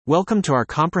Welcome to our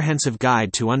comprehensive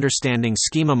guide to understanding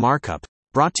schema markup,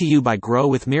 brought to you by Grow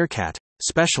with Meerkat,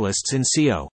 specialists in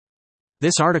SEO.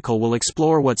 This article will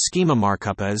explore what schema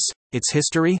markup is, its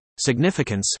history,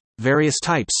 significance, various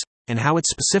types, and how it's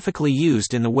specifically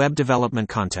used in the web development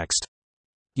context.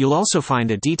 You'll also find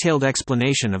a detailed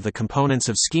explanation of the components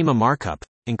of schema markup,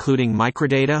 including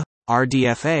microdata,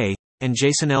 RDFA, and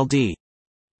JSON-LD.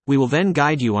 We will then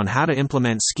guide you on how to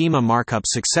implement schema markup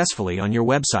successfully on your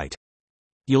website.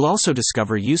 You'll also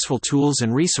discover useful tools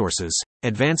and resources,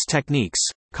 advanced techniques,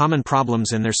 common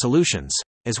problems and their solutions,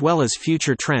 as well as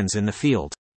future trends in the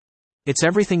field. It's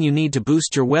everything you need to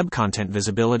boost your web content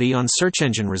visibility on search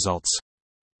engine results.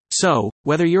 So,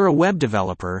 whether you're a web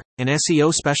developer, an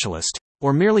SEO specialist,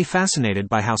 or merely fascinated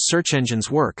by how search engines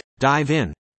work, dive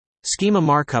in. Schema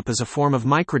markup is a form of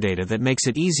microdata that makes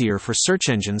it easier for search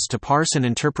engines to parse and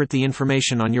interpret the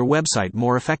information on your website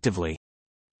more effectively.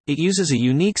 It uses a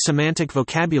unique semantic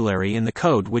vocabulary in the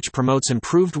code which promotes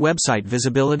improved website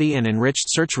visibility and enriched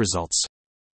search results.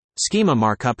 Schema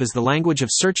markup is the language of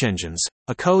search engines,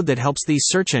 a code that helps these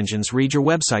search engines read your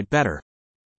website better.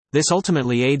 This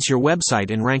ultimately aids your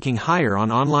website in ranking higher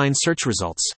on online search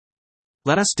results.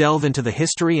 Let us delve into the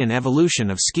history and evolution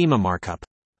of schema markup.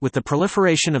 With the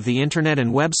proliferation of the internet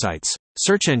and websites,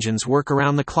 search engines work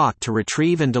around the clock to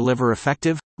retrieve and deliver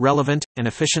effective, relevant, and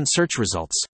efficient search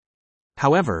results.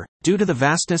 However, due to the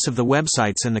vastness of the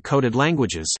websites and the coded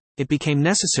languages, it became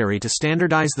necessary to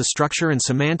standardize the structure and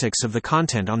semantics of the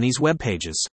content on these web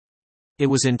pages. It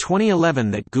was in 2011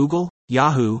 that Google,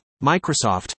 Yahoo,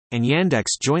 Microsoft, and Yandex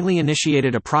jointly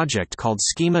initiated a project called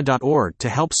Schema.org to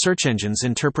help search engines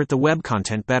interpret the web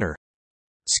content better.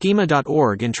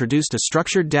 Schema.org introduced a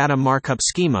structured data markup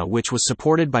schema which was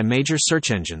supported by major search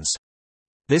engines.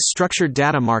 This structured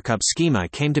data markup schema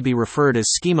came to be referred as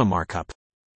schema markup.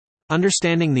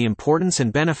 Understanding the importance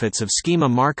and benefits of schema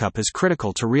markup is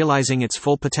critical to realizing its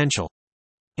full potential.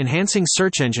 Enhancing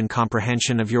search engine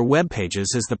comprehension of your web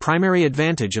pages is the primary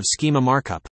advantage of schema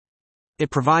markup. It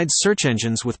provides search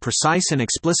engines with precise and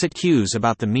explicit cues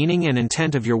about the meaning and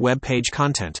intent of your web page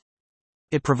content.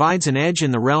 It provides an edge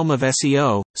in the realm of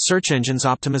SEO, search engines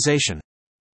optimization.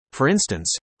 For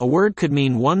instance, a word could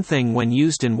mean one thing when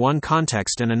used in one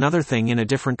context and another thing in a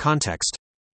different context.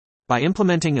 By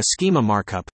implementing a schema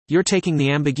markup, you're taking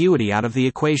the ambiguity out of the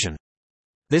equation.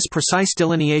 This precise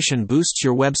delineation boosts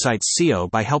your website's SEO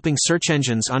by helping search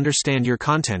engines understand your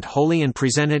content wholly and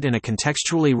present it in a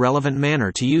contextually relevant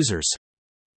manner to users.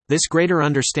 This greater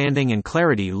understanding and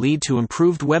clarity lead to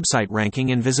improved website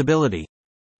ranking and visibility.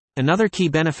 Another key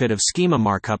benefit of schema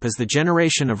markup is the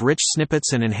generation of rich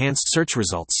snippets and enhanced search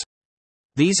results.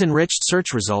 These enriched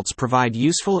search results provide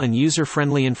useful and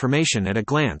user-friendly information at a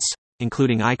glance,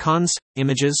 including icons,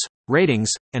 images,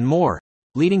 ratings, and more,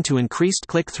 leading to increased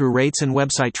click-through rates and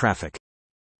website traffic.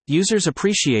 Users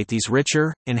appreciate these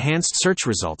richer, enhanced search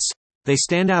results. They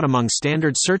stand out among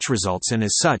standard search results and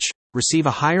as such, receive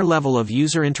a higher level of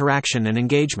user interaction and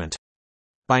engagement.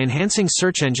 By enhancing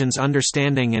search engines'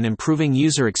 understanding and improving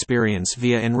user experience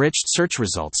via enriched search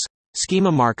results,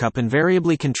 schema markup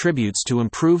invariably contributes to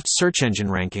improved search engine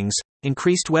rankings,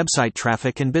 increased website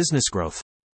traffic and business growth.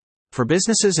 For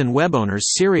businesses and web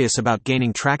owners serious about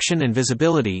gaining traction and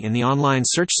visibility in the online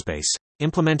search space,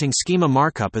 implementing schema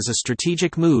markup is a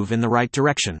strategic move in the right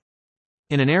direction.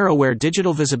 In an era where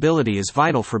digital visibility is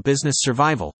vital for business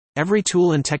survival, every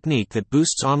tool and technique that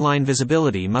boosts online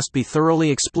visibility must be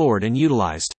thoroughly explored and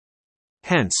utilized.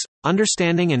 Hence,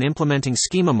 understanding and implementing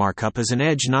schema markup is an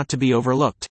edge not to be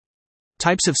overlooked.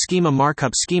 Types of schema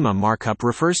markup. Schema markup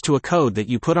refers to a code that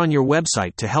you put on your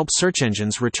website to help search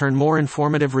engines return more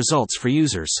informative results for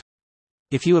users.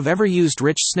 If you have ever used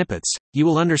rich snippets, you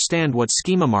will understand what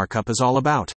schema markup is all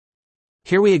about.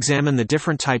 Here we examine the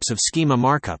different types of schema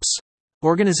markups.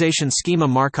 Organization schema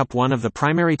markup. One of the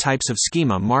primary types of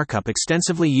schema markup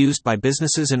extensively used by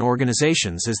businesses and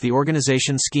organizations is the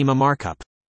organization schema markup.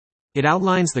 It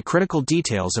outlines the critical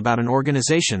details about an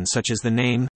organization such as the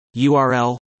name,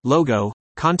 URL, logo,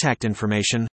 contact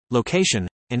information, location,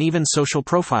 and even social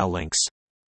profile links.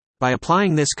 By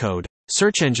applying this code,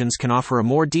 search engines can offer a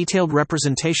more detailed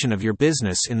representation of your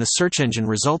business in the search engine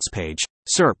results page,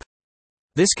 SERP.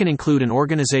 This can include an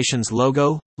organization's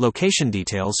logo, location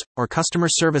details, or customer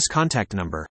service contact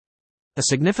number. A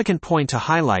significant point to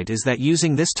highlight is that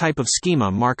using this type of schema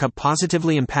markup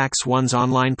positively impacts one's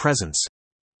online presence.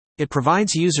 It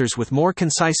provides users with more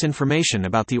concise information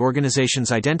about the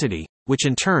organization's identity, which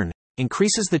in turn,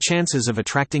 increases the chances of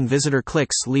attracting visitor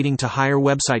clicks leading to higher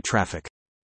website traffic.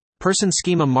 Person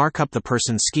schema markup. The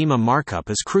person schema markup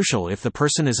is crucial if the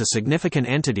person is a significant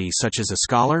entity such as a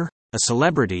scholar, a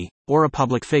celebrity, or a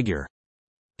public figure.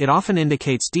 It often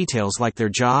indicates details like their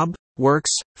job,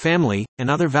 works, family, and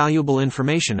other valuable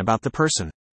information about the person.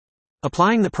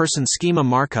 Applying the person's schema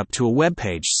markup to a web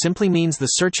page simply means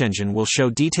the search engine will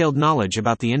show detailed knowledge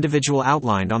about the individual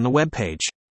outlined on the web page.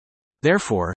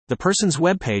 Therefore, the person's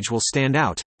web page will stand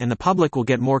out, and the public will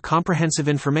get more comprehensive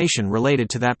information related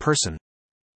to that person.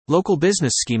 Local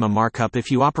business schema markup.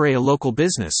 If you operate a local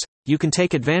business, you can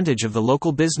take advantage of the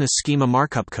local business schema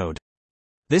markup code.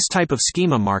 This type of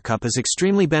schema markup is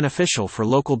extremely beneficial for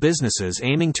local businesses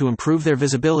aiming to improve their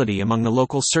visibility among the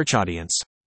local search audience.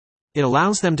 It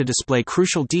allows them to display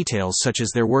crucial details such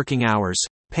as their working hours,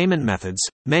 payment methods,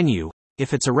 menu,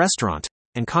 if it's a restaurant,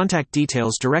 and contact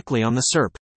details directly on the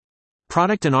SERP.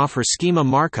 Product and offer schema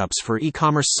markups for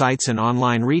e-commerce sites and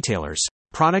online retailers.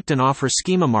 Product and offer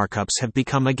schema markups have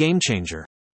become a game changer.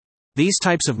 These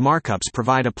types of markups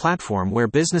provide a platform where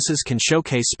businesses can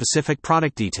showcase specific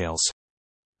product details.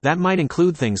 That might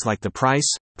include things like the price,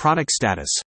 product status,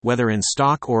 whether in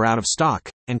stock or out of stock,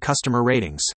 and customer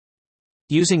ratings.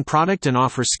 Using product and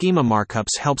offer schema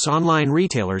markups helps online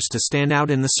retailers to stand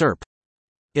out in the SERP.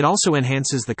 It also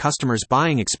enhances the customer's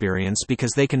buying experience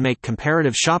because they can make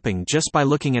comparative shopping just by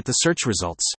looking at the search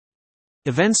results.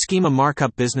 Event schema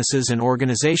markup. Businesses and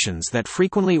organizations that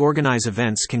frequently organize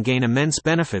events can gain immense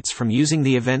benefits from using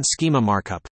the event schema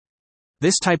markup.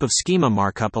 This type of schema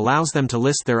markup allows them to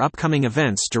list their upcoming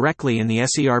events directly in the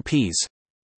SERPs.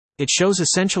 It shows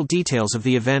essential details of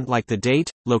the event like the date,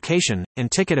 location,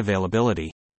 and ticket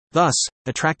availability, thus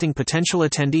attracting potential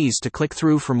attendees to click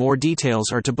through for more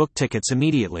details or to book tickets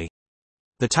immediately.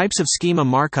 The types of schema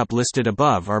markup listed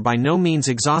above are by no means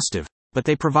exhaustive, but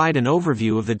they provide an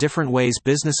overview of the different ways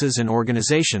businesses and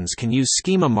organizations can use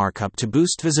schema markup to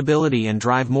boost visibility and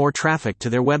drive more traffic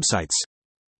to their websites.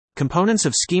 Components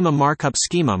of schema markup.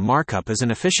 Schema markup is an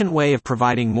efficient way of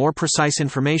providing more precise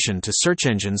information to search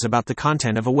engines about the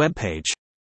content of a web page.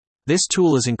 This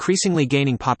tool is increasingly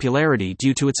gaining popularity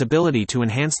due to its ability to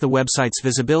enhance the website's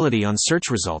visibility on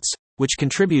search results, which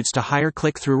contributes to higher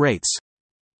click-through rates.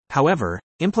 However,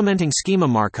 implementing schema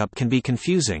markup can be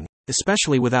confusing,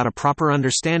 especially without a proper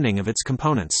understanding of its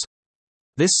components.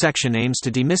 This section aims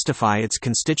to demystify its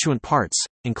constituent parts,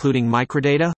 including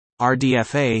microdata,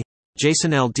 RDFA,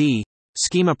 JSON-LD,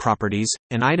 schema properties,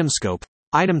 and item scope,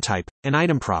 item type, and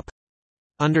item prop.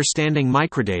 Understanding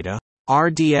microdata,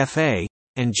 RDFA,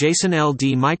 and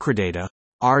JSON-LD. Microdata,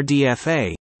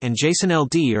 RDFA, and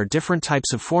JSON-LD are different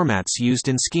types of formats used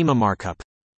in schema markup.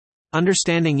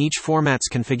 Understanding each format's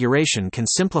configuration can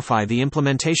simplify the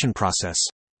implementation process.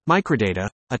 Microdata,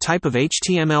 a type of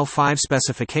HTML5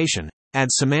 specification,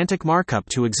 adds semantic markup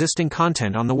to existing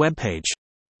content on the web page.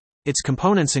 Its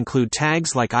components include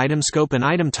tags like item scope and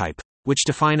item type, which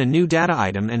define a new data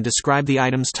item and describe the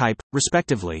item's type,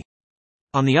 respectively.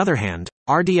 On the other hand,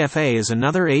 RDFA is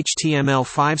another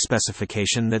HTML5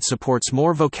 specification that supports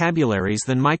more vocabularies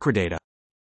than microdata.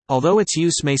 Although its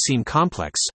use may seem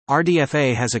complex,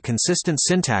 RDFA has a consistent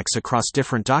syntax across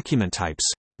different document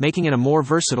types, making it a more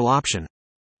versatile option.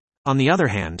 On the other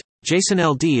hand,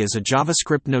 JSON-LD is a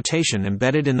JavaScript notation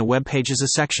embedded in the web page's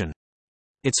section.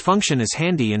 Its function is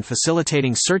handy in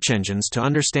facilitating search engines to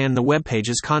understand the web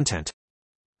page's content.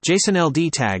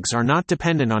 JSON-LD tags are not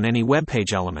dependent on any web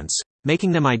page elements,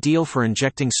 making them ideal for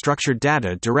injecting structured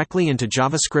data directly into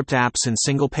JavaScript apps and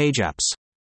single-page apps.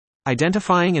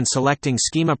 Identifying and selecting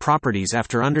schema properties.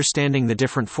 After understanding the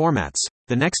different formats,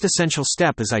 the next essential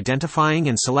step is identifying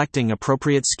and selecting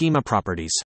appropriate schema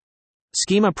properties.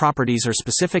 Schema properties are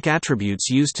specific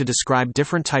attributes used to describe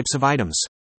different types of items.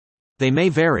 They may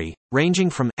vary, ranging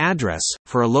from address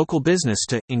for a local business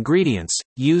to ingredients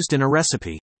used in a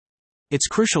recipe. It's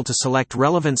crucial to select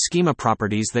relevant schema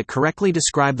properties that correctly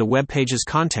describe the web page's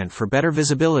content for better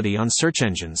visibility on search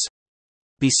engines.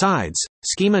 Besides,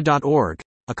 Schema.org,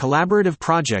 a collaborative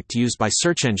project used by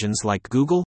search engines like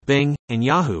Google, Bing, and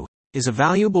Yahoo, is a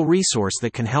valuable resource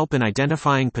that can help in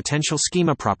identifying potential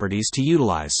schema properties to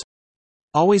utilize.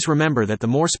 Always remember that the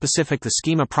more specific the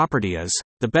schema property is,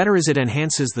 the better as it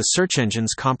enhances the search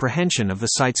engine's comprehension of the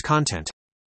site's content.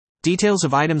 Details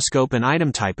of item scope and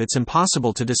item type. It's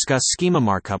impossible to discuss schema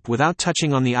markup without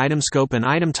touching on the item scope and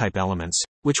item type elements,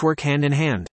 which work hand in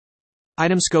hand.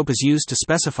 Item scope is used to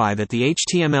specify that the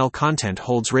HTML content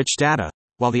holds rich data,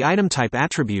 while the item type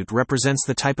attribute represents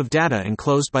the type of data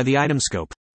enclosed by the item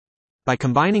scope. By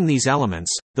combining these elements,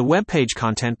 the web page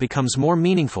content becomes more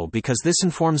meaningful because this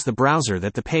informs the browser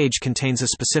that the page contains a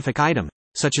specific item,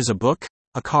 such as a book,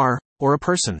 a car, or a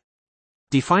person.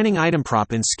 Defining item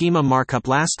prop in schema markup.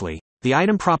 Lastly, the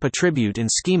item prop attribute in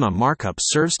schema markup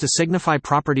serves to signify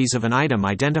properties of an item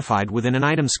identified within an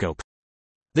item scope.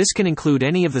 This can include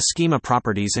any of the schema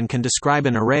properties and can describe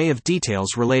an array of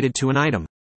details related to an item.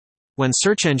 When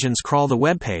search engines crawl the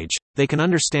web page, they can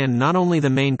understand not only the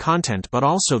main content but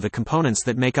also the components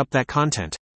that make up that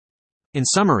content. In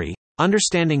summary,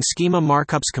 understanding schema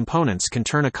markup's components can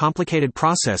turn a complicated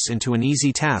process into an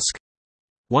easy task.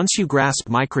 Once you grasp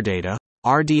microdata,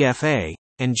 RDFA,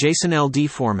 and JSON-LD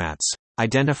formats,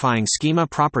 identifying schema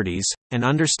properties, and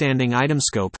understanding item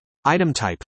scope, item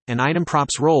type, and item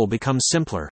prop's role becomes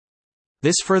simpler.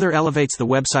 This further elevates the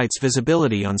website's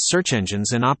visibility on search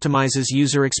engines and optimizes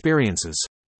user experiences.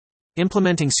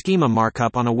 Implementing schema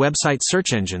markup on a website.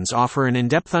 Search engines offer an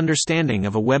in-depth understanding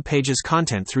of a web page's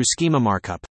content through schema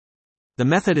markup. The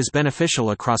method is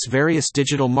beneficial across various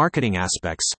digital marketing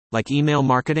aspects, like email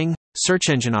marketing, search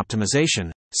engine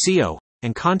optimization, SEO,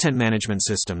 and content management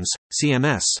systems,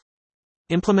 CMS.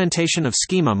 Implementation of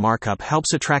schema markup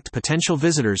helps attract potential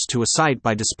visitors to a site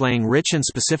by displaying rich and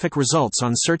specific results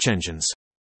on search engines.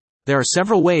 There are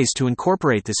several ways to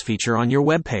incorporate this feature on your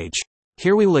web page.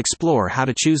 Here we will explore how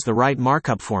to choose the right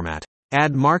markup format,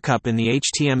 add markup in the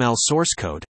HTML source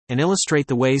code, and illustrate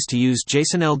the ways to use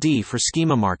JSON-LD for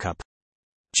schema markup.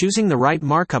 Choosing the right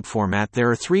markup format.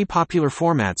 There are three popular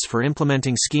formats for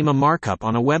implementing schema markup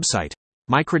on a website: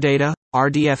 microdata,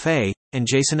 RDFA, and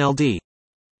JSON-LD.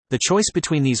 The choice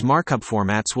between these markup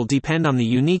formats will depend on the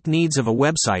unique needs of a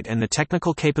website and the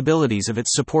technical capabilities of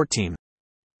its support team.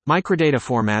 Microdata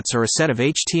formats are a set of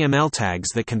HTML tags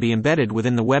that can be embedded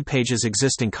within the web page's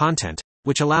existing content,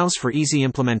 which allows for easy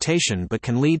implementation but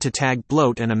can lead to tag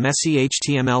bloat and a messy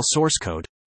HTML source code.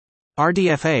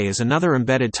 RDFA is another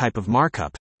embedded type of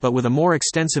markup, but with a more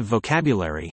extensive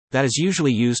vocabulary, that is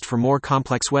usually used for more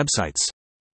complex websites.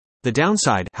 The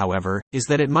downside, however, is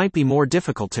that it might be more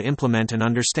difficult to implement and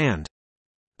understand.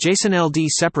 JSON-LD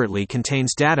separately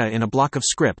contains data in a block of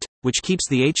script, which keeps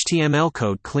the HTML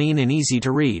code clean and easy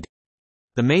to read.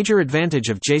 The major advantage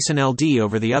of JSON-LD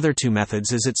over the other two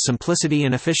methods is its simplicity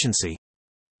and efficiency.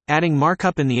 Adding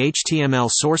markup in the HTML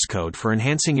source code for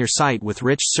enhancing your site with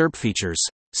rich SERP features.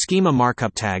 Schema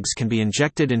markup tags can be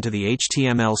injected into the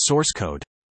HTML source code.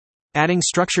 Adding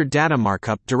structured data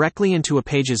markup directly into a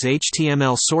page's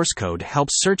HTML source code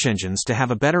helps search engines to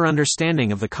have a better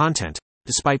understanding of the content,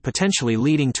 despite potentially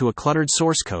leading to a cluttered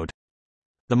source code.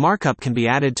 The markup can be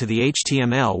added to the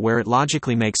HTML where it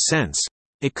logically makes sense.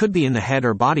 It could be in the head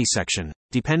or body section,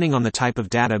 depending on the type of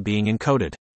data being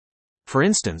encoded. For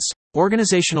instance,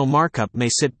 organizational markup may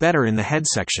sit better in the head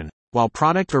section, while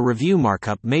product or review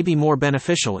markup may be more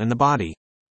beneficial in the body.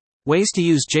 Ways to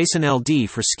use JSON-LD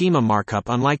for schema markup.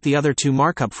 Unlike the other two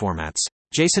markup formats,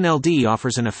 JSON-LD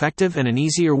offers an effective and an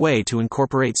easier way to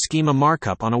incorporate schema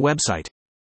markup on a website.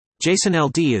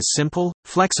 JSON-LD is simple,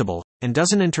 flexible, and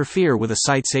doesn't interfere with a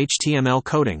site's HTML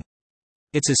coding.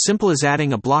 It's as simple as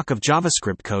adding a block of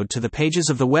JavaScript code to the pages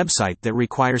of the website that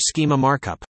require schema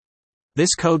markup.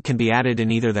 This code can be added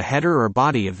in either the header or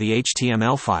body of the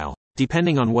HTML file,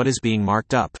 depending on what is being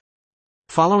marked up.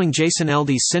 Following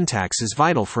JSON-LD's syntax is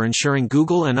vital for ensuring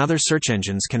Google and other search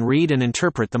engines can read and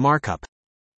interpret the markup.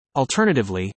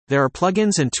 Alternatively, there are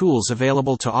plugins and tools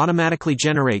available to automatically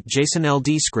generate JSON-LD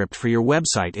script for your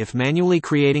website if manually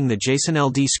creating the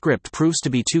JSON-LD script proves to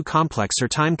be too complex or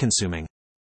time-consuming.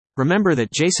 Remember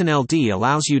that JSON-LD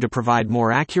allows you to provide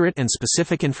more accurate and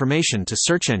specific information to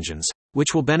search engines,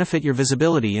 which will benefit your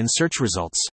visibility in search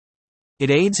results. It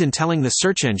aids in telling the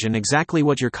search engine exactly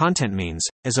what your content means,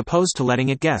 as opposed to letting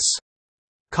it guess.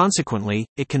 Consequently,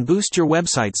 it can boost your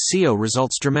website's SEO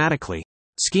results dramatically.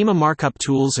 Schema markup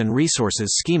tools and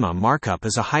resources. Schema markup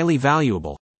is a highly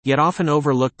valuable, yet often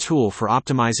overlooked tool for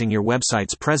optimizing your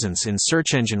website's presence in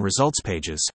search engine results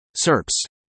pages, SERPs.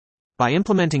 By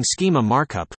implementing schema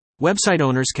markup, website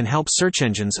owners can help search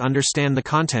engines understand the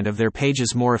content of their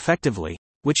pages more effectively,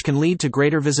 which can lead to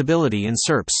greater visibility in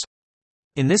SERPs.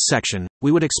 In this section,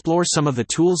 we would explore some of the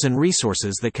tools and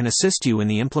resources that can assist you in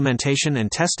the implementation and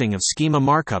testing of schema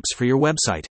markups for your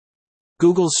website.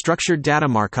 Google's Structured Data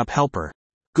Markup Helper.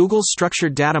 Google's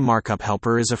Structured Data Markup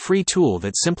Helper is a free tool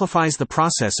that simplifies the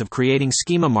process of creating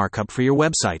schema markup for your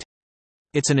website.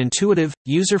 It's an intuitive,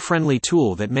 user-friendly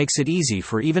tool that makes it easy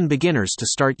for even beginners to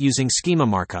start using schema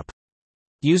markup.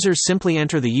 Users simply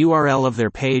enter the URL of their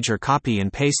page or copy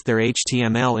and paste their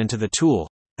HTML into the tool,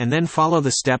 and then follow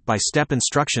the step-by-step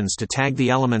instructions to tag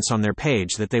the elements on their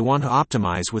page that they want to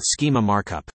optimize with schema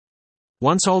markup.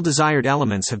 Once all desired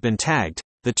elements have been tagged,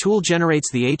 the tool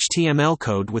generates the HTML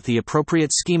code with the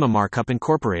appropriate schema markup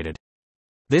incorporated.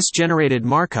 This generated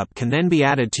markup can then be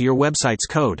added to your website's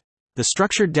code. The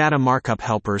Structured Data Markup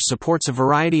Helper supports a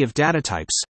variety of data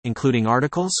types, including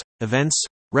articles, events,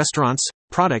 restaurants,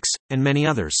 products, and many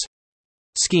others.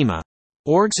 Schema.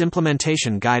 Org's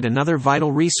Implementation Guide. Another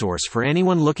vital resource for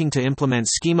anyone looking to implement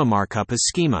schema markup is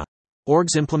Schema,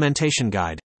 Org's Implementation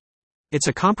Guide. It's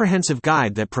a comprehensive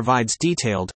guide that provides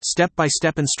detailed,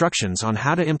 step-by-step instructions on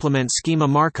how to implement schema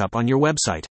markup on your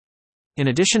website. In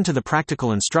addition to the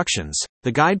practical instructions,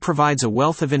 the guide provides a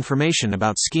wealth of information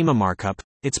about schema markup,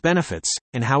 its benefits,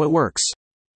 and how it works.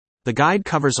 The guide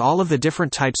covers all of the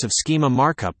different types of schema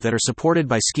markup that are supported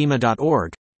by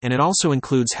schema.org, and it also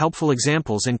includes helpful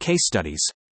examples and case studies.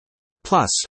 Plus,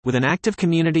 with an active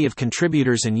community of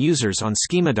contributors and users on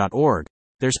schema.org,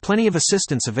 there's plenty of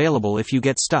assistance available if you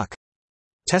get stuck.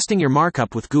 Testing your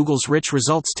markup with Google's Rich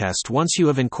Results Test. Once you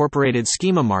have incorporated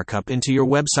schema markup into your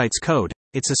website's code,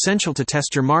 it's essential to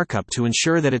test your markup to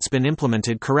ensure that it's been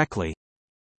implemented correctly.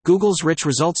 Google's Rich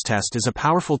Results Test is a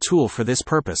powerful tool for this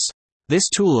purpose. This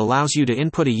tool allows you to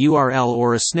input a URL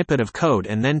or a snippet of code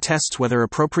and then tests whether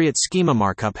appropriate schema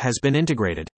markup has been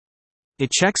integrated.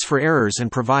 It checks for errors and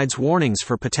provides warnings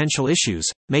for potential issues,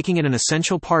 making it an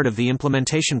essential part of the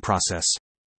implementation process.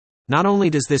 Not only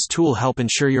does this tool help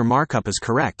ensure your markup is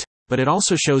correct, but it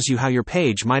also shows you how your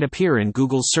page might appear in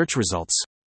Google's search results.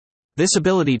 This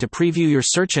ability to preview your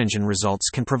search engine results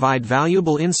can provide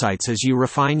valuable insights as you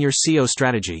refine your SEO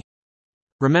strategy.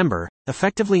 Remember,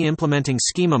 effectively implementing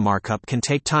schema markup can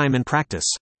take time and practice.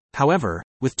 However,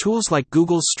 with tools like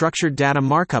Google's Structured Data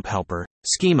Markup Helper,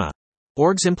 Schema,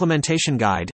 Org's Implementation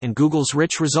Guide, and Google's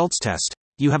Rich Results Test,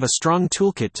 you have a strong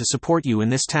toolkit to support you in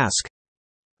this task.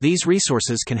 These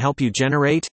resources can help you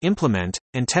generate, implement,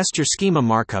 and test your schema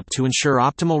markup to ensure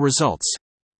optimal results.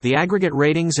 The Aggregate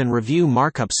Ratings and Review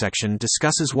Markup section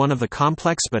discusses one of the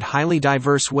complex but highly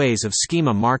diverse ways of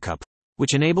schema markup,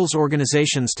 which enables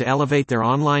organizations to elevate their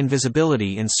online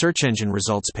visibility in search engine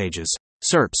results pages,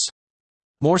 SERPs.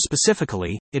 More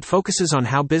specifically, it focuses on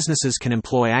how businesses can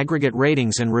employ aggregate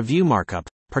ratings and review markup,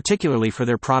 particularly for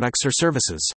their products or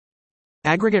services.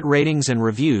 Aggregate ratings and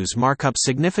reviews markup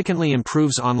significantly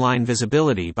improves online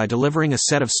visibility by delivering a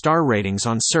set of star ratings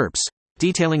on SERPs,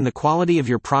 detailing the quality of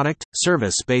your product,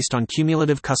 service based on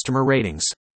cumulative customer ratings.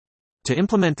 To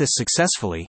implement this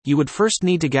successfully, you would first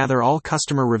need to gather all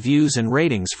customer reviews and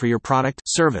ratings for your product,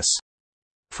 service.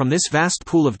 From this vast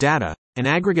pool of data, an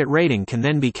aggregate rating can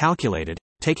then be calculated,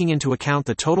 taking into account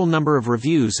the total number of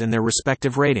reviews and their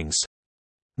respective ratings.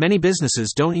 Many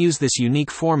businesses don't use this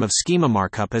unique form of schema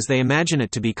markup as they imagine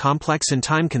it to be complex and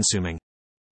time-consuming.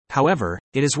 However,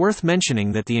 it is worth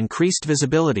mentioning that the increased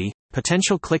visibility,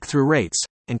 potential click-through rates,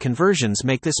 and conversions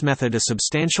make this method a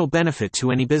substantial benefit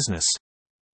to any business.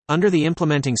 Under the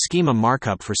Implementing Schema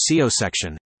Markup for SEO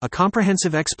section, a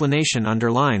comprehensive explanation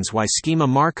underlines why schema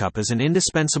markup is an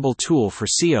indispensable tool for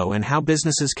SEO and how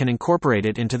businesses can incorporate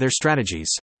it into their strategies.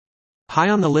 High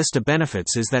on the list of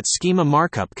benefits is that schema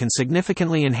markup can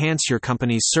significantly enhance your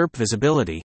company's SERP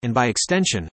visibility, and by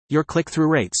extension, your click-through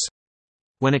rates.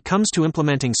 When it comes to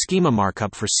implementing schema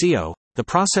markup for SEO, the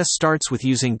process starts with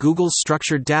using Google's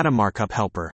Structured Data Markup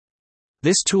Helper.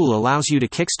 This tool allows you to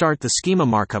kickstart the schema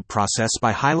markup process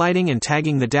by highlighting and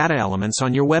tagging the data elements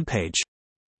on your web page.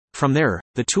 From there,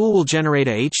 the tool will generate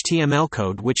a HTML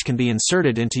code which can be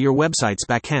inserted into your website's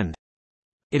backend.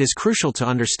 It is crucial to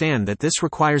understand that this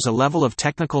requires a level of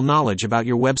technical knowledge about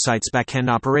your website's backend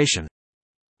operation.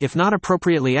 If not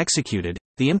appropriately executed,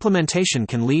 the implementation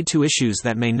can lead to issues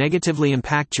that may negatively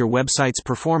impact your website's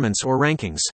performance or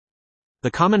rankings. The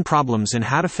Common Problems and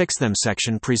How to Fix Them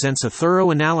section presents a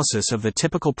thorough analysis of the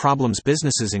typical problems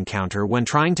businesses encounter when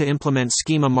trying to implement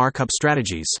schema markup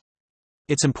strategies.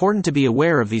 It's important to be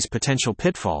aware of these potential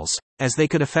pitfalls, as they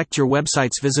could affect your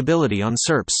website's visibility on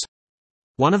SERPs.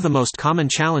 One of the most common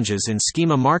challenges in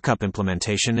schema markup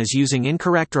implementation is using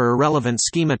incorrect or irrelevant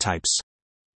schema types.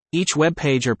 Each web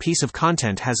page or piece of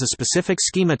content has a specific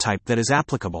schema type that is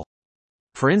applicable.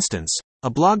 For instance, a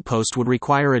blog post would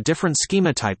require a different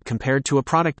schema type compared to a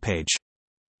product page.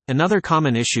 Another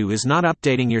common issue is not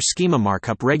updating your schema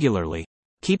markup regularly.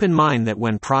 Keep in mind that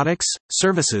when products,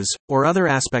 services, or other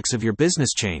aspects of your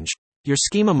business change, your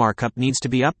schema markup needs to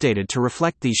be updated to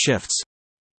reflect these shifts.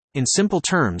 In simple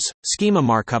terms, schema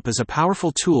markup is a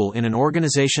powerful tool in an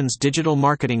organization's digital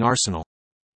marketing arsenal.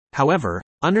 However,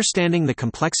 understanding the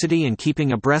complexity and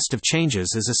keeping abreast of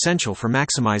changes is essential for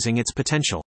maximizing its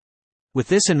potential. With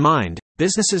this in mind,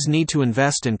 businesses need to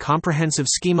invest in comprehensive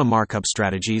schema markup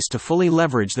strategies to fully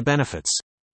leverage the benefits.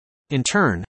 In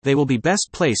turn, they will be best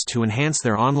placed to enhance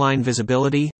their online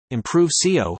visibility, improve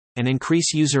SEO, and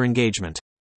increase user engagement.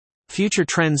 Future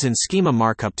trends in schema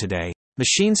markup today.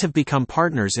 Machines have become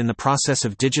partners in the process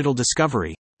of digital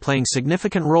discovery, playing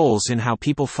significant roles in how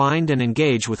people find and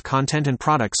engage with content and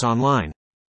products online.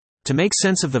 To make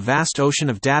sense of the vast ocean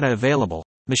of data available,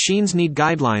 Machines need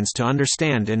guidelines to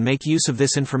understand and make use of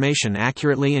this information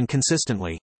accurately and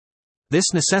consistently.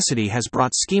 This necessity has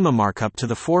brought schema markup to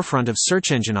the forefront of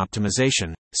search engine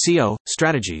optimization (SEO)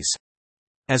 strategies.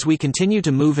 As we continue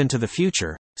to move into the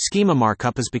future, schema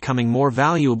markup is becoming more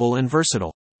valuable and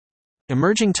versatile.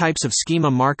 Emerging types of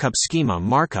schema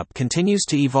markup continues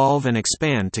to evolve and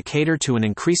expand to cater to an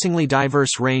increasingly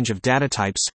diverse range of data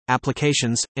types,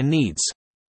 applications, and needs.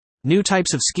 New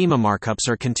types of schema markups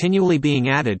are continually being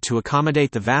added to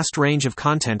accommodate the vast range of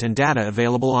content and data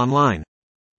available online.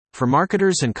 For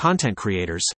marketers and content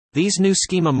creators, these new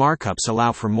schema markups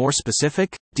allow for more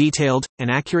specific, detailed, and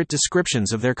accurate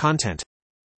descriptions of their content.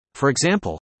 For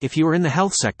example, if you are in the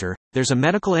health sector, there's a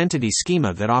medical entity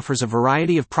schema that offers a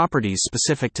variety of properties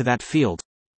specific to that field.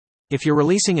 If you're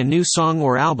releasing a new song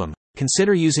or album,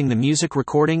 consider using the music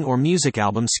recording or music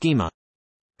album schema.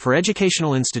 For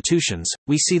educational institutions,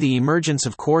 we see the emergence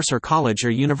of course or college or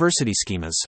university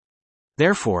schemas.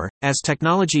 Therefore, as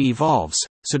technology evolves,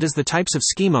 so does the types of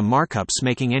schema markups,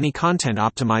 making any content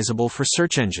optimizable for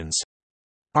search engines.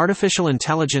 Artificial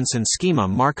intelligence and schema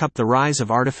markup. The rise of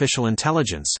artificial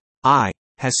intelligence, AI,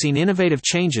 has seen innovative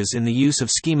changes in the use of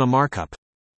schema markup.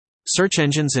 Search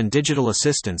engines and digital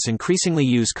assistants increasingly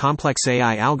use complex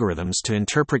AI algorithms to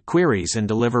interpret queries and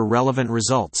deliver relevant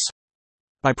results.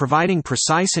 By providing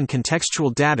precise and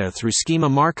contextual data through schema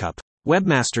markup,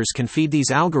 webmasters can feed these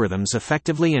algorithms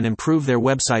effectively and improve their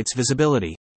website's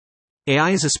visibility. AI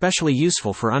is especially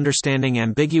useful for understanding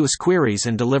ambiguous queries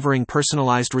and delivering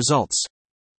personalized results.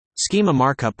 Schema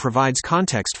markup provides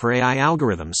context for AI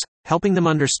algorithms, helping them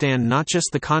understand not just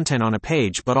the content on a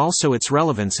page but also its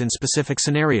relevance in specific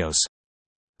scenarios.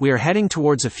 We are heading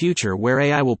towards a future where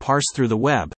AI will parse through the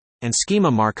web, and schema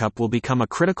markup will become a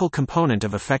critical component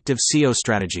of effective SEO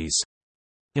strategies.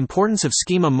 Importance of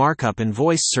schema markup in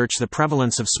voice search. The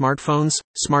prevalence of smartphones,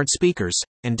 smart speakers,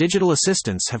 and digital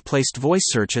assistants have placed voice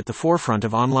search at the forefront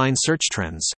of online search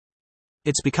trends.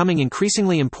 It's becoming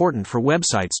increasingly important for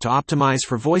websites to optimize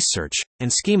for voice search,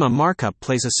 and schema markup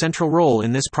plays a central role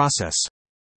in this process.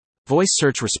 Voice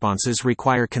search responses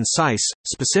require concise,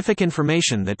 specific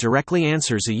information that directly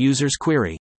answers a user's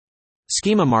query.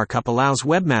 Schema markup allows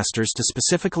webmasters to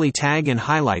specifically tag and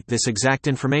highlight this exact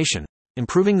information,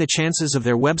 improving the chances of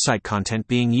their website content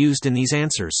being used in these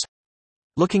answers.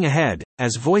 Looking ahead,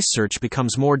 as voice search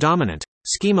becomes more dominant,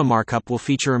 schema markup will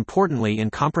feature importantly in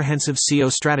comprehensive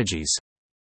SEO strategies.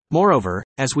 Moreover,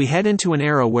 as we head into an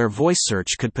era where voice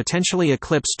search could potentially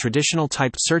eclipse traditional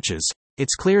typed searches,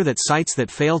 it's clear that sites that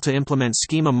fail to implement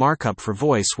schema markup for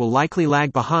voice will likely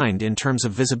lag behind in terms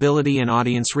of visibility and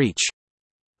audience reach.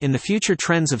 In the future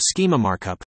trends of schema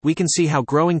markup, we can see how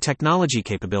growing technology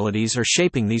capabilities are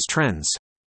shaping these trends.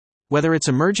 Whether it's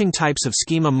emerging types of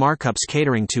schema markups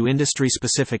catering to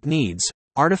industry-specific needs,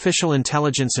 artificial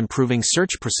intelligence improving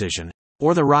search precision,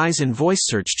 or the rise in voice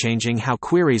search changing how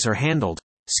queries are handled,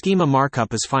 schema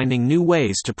markup is finding new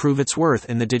ways to prove its worth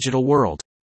in the digital world.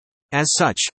 As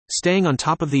such, staying on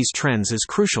top of these trends is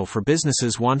crucial for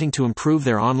businesses wanting to improve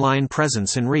their online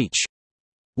presence and reach.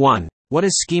 1. What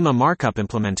is schema markup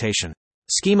implementation?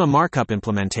 Schema markup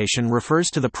implementation refers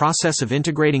to the process of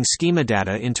integrating schema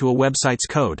data into a website's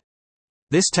code.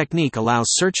 This technique allows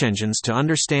search engines to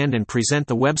understand and present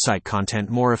the website content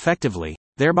more effectively,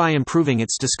 thereby improving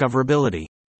its discoverability.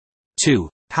 2.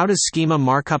 How does schema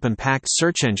markup impact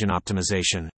search engine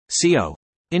optimization, SEO?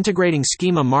 Integrating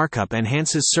schema markup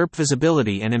enhances SERP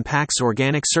visibility and impacts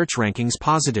organic search rankings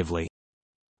positively.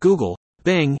 Google,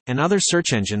 Bing, and other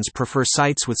search engines prefer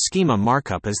sites with schema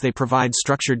markup as they provide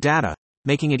structured data,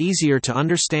 making it easier to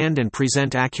understand and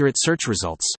present accurate search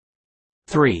results.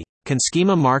 3. Can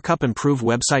schema markup improve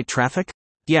website traffic?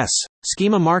 Yes,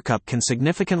 schema markup can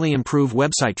significantly improve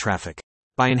website traffic.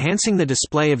 By enhancing the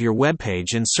display of your web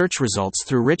page in search results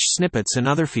through rich snippets and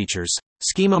other features,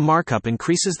 schema markup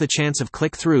increases the chance of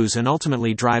click-throughs and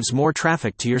ultimately drives more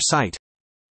traffic to your site.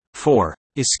 4.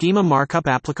 Is schema markup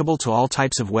applicable to all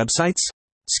types of websites?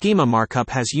 Schema markup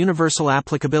has universal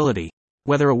applicability.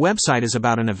 Whether a website is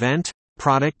about an event,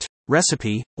 product,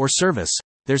 recipe, or service,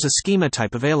 there's a schema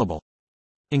type available.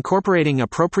 Incorporating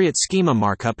appropriate schema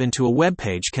markup into a web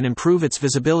page can improve its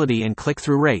visibility and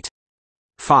click-through rate.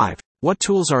 5. What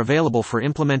tools are available for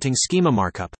implementing schema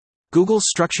markup? Google's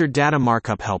Structured Data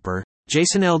Markup Helper,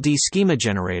 JSON-LD Schema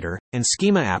Generator, and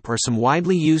Schema App are some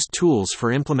widely used tools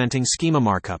for implementing schema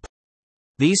markup.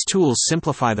 These tools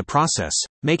simplify the process,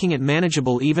 making it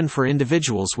manageable even for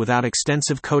individuals without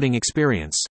extensive coding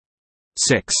experience.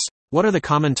 6. What are the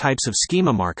common types of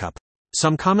schema markup?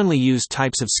 Some commonly used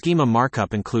types of schema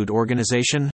markup include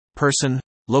organization, person,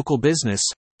 local business,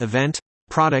 event,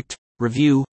 product,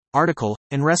 review, article,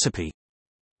 and recipe.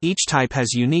 Each type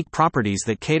has unique properties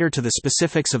that cater to the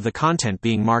specifics of the content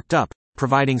being marked up,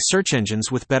 providing search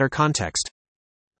engines with better context.